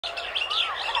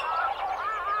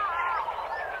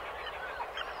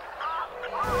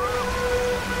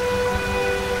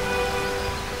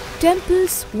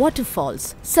temples,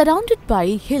 waterfalls, surrounded by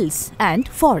hills and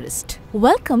forest.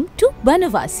 Welcome to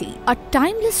Banavasi, a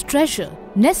timeless treasure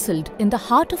nestled in the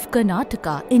heart of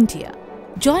Karnataka, India.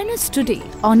 Join us today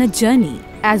on a journey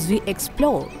as we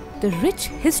explore the rich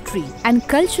history and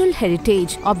cultural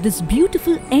heritage of this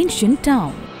beautiful ancient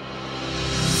town.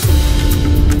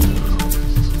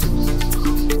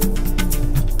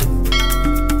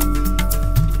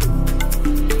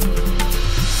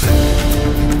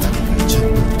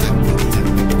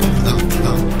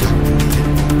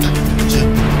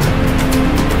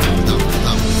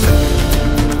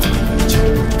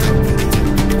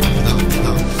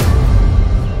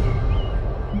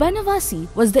 Banavasi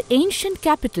was the ancient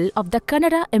capital of the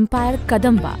Kannada Empire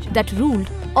Kadamba that ruled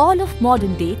all of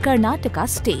modern-day Karnataka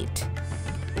state.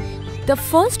 The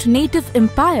first native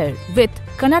empire with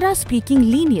Kannada-speaking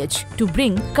lineage to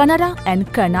bring Kannada and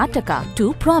Karnataka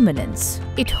to prominence.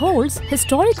 It holds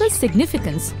historical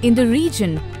significance in the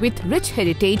region with rich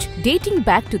heritage dating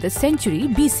back to the century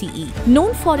BCE.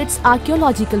 Known for its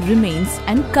archaeological remains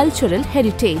and cultural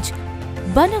heritage,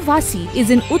 Banavasi is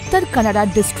in Uttar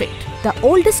Kannada district, the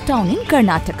oldest town in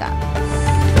Karnataka.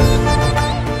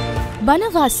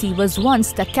 Banavasi was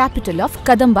once the capital of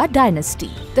Kadamba dynasty.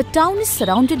 The town is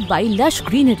surrounded by lush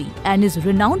greenery and is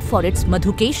renowned for its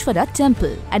Madhukeshwara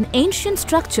Temple, an ancient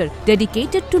structure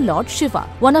dedicated to Lord Shiva,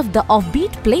 one of the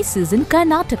offbeat places in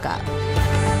Karnataka.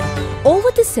 Over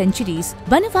the centuries,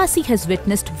 Banavasi has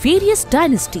witnessed various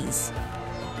dynasties.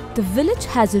 The village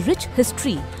has a rich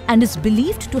history and is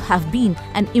believed to have been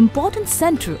an important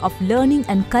center of learning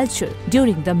and culture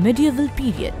during the medieval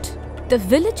period. The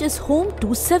village is home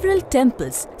to several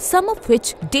temples, some of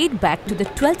which date back to the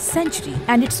 12th century,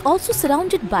 and it's also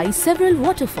surrounded by several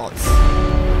waterfalls.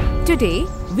 Today,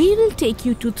 we will take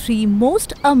you to three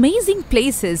most amazing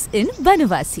places in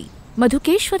Banavasi: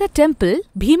 Madhukeshwara Temple,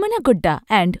 Bheemna Gudda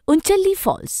and Unchalli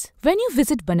Falls. When you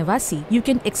visit Banavasi, you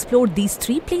can explore these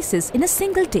three places in a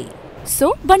single day.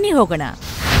 So, banni hogana.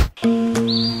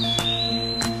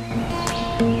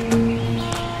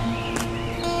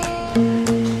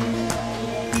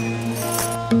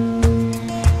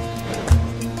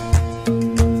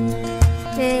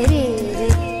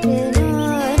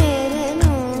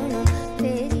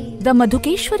 The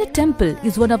Madhukeshwara Temple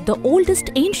is one of the oldest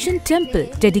ancient temples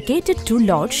dedicated to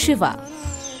Lord Shiva.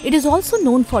 It is also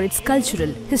known for its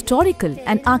cultural, historical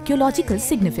and archaeological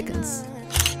significance.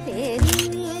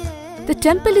 The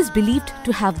temple is believed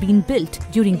to have been built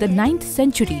during the 9th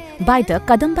century by the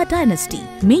Kadamba dynasty,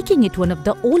 making it one of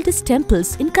the oldest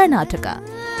temples in Karnataka.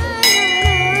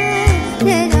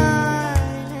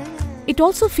 It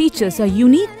also features a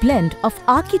unique blend of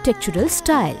architectural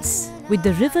styles, with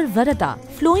the river Varada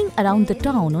flowing around the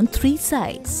town on three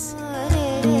sides.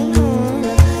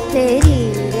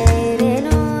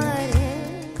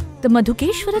 The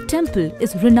Madhukeshwara Temple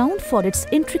is renowned for its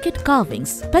intricate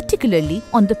carvings, particularly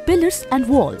on the pillars and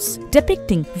walls,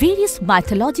 depicting various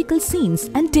mythological scenes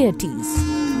and deities.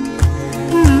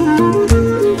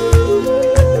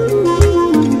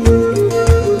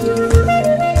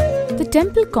 The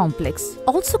temple complex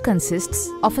also consists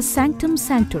of a sanctum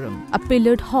sanctorum, a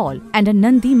pillared hall and a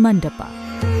Nandi Mandapa.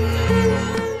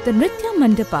 The Nritya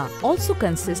Mandapa also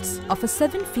consists of a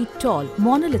 7 feet tall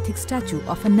monolithic statue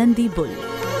of a Nandi bull.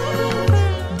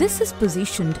 This is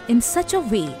positioned in such a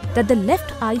way that the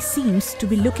left eye seems to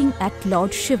be looking at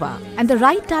Lord Shiva and the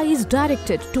right eye is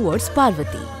directed towards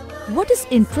Parvati. What is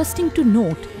interesting to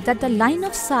note that the line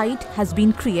of sight has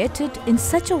been created in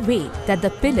such a way that the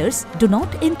pillars do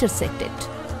not intersect it.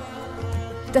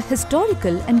 The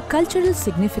historical and cultural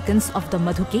significance of the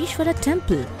Madhukeshwara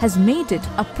Temple has made it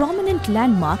a prominent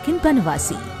landmark in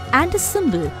Banavasi and a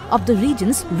symbol of the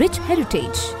region's rich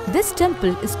heritage. This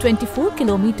temple is 24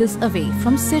 kilometers away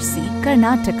from Sirsi,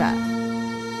 Karnataka.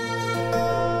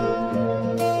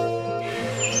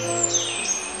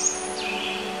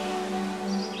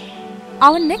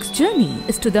 Our next journey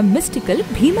is to the mystical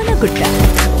Bheemna Gudda.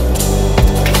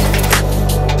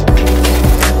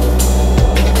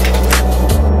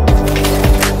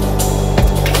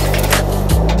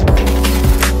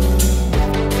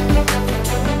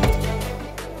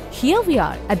 Here we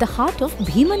are at the heart of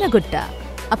Bheemna Gudda,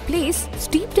 a place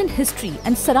steeped in history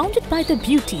and surrounded by the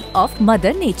beauty of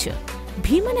Mother Nature.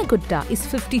 Bheemna Gudda is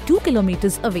 52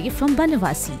 kilometers away from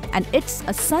Banavasi and it's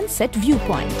a sunset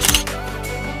viewpoint.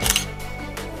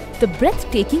 The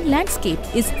breathtaking landscape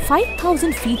is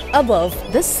 5,000 feet above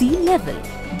the sea level.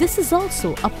 This is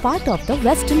also a part of the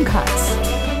Western Ghats.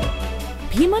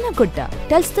 Bheemna Gudda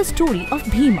tells the story of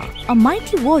Bhima, a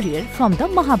mighty warrior from the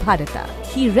Mahabharata.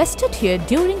 He rested here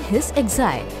during his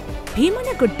exile.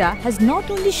 Bheemna Gudda has not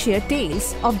only shared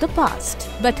tales of the past,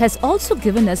 but has also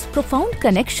given us profound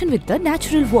connection with the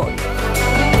natural world.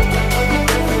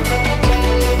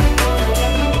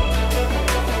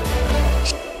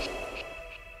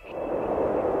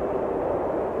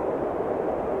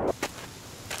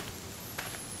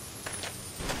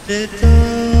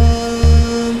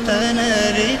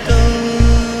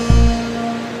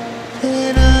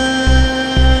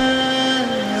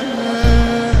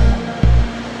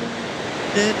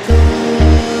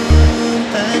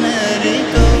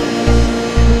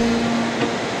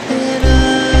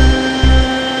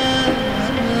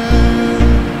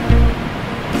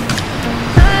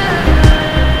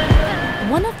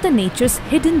 One of the nature's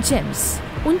hidden gems,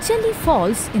 Unchali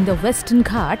Falls in the Western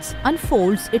Ghats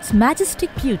unfolds its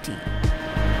majestic beauty.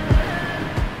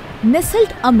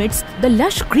 Nestled amidst the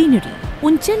lush greenery,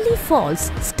 Unchali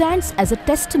Falls stands as a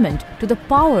testament to the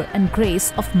power and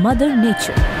grace of Mother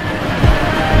Nature.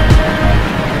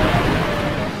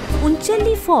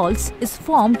 Unchali Falls is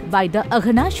formed by the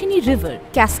Aghanashini River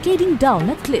cascading down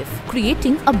a cliff,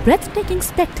 creating a breathtaking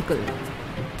spectacle.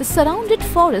 The surrounded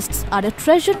forests are a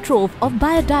treasure trove of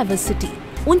biodiversity.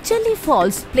 Unchali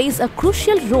Falls plays a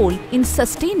crucial role in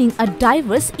sustaining a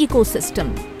diverse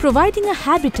ecosystem, providing a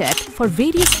habitat for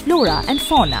various flora and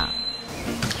fauna.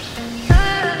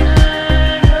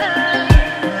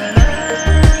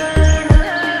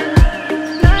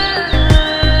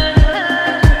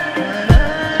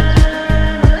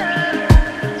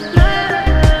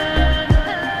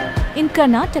 In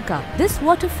Karnataka, this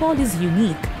waterfall is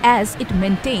unique as it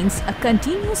maintains a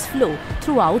continuous flow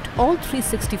throughout all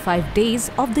 365 days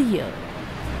of the year.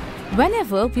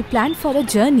 Whenever we plan for a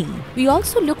journey, we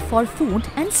also look for food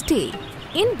and stay.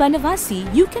 In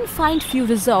Banavasi, you can find few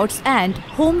resorts and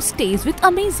homestays with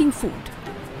amazing food.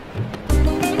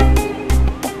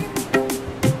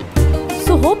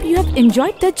 So hope you have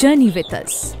enjoyed the journey with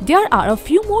us. There are a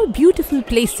few more beautiful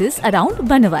places around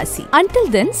Banavasi. Until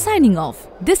then, signing off.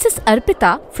 This is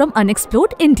Arpita from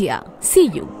Unexplored India. See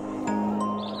you.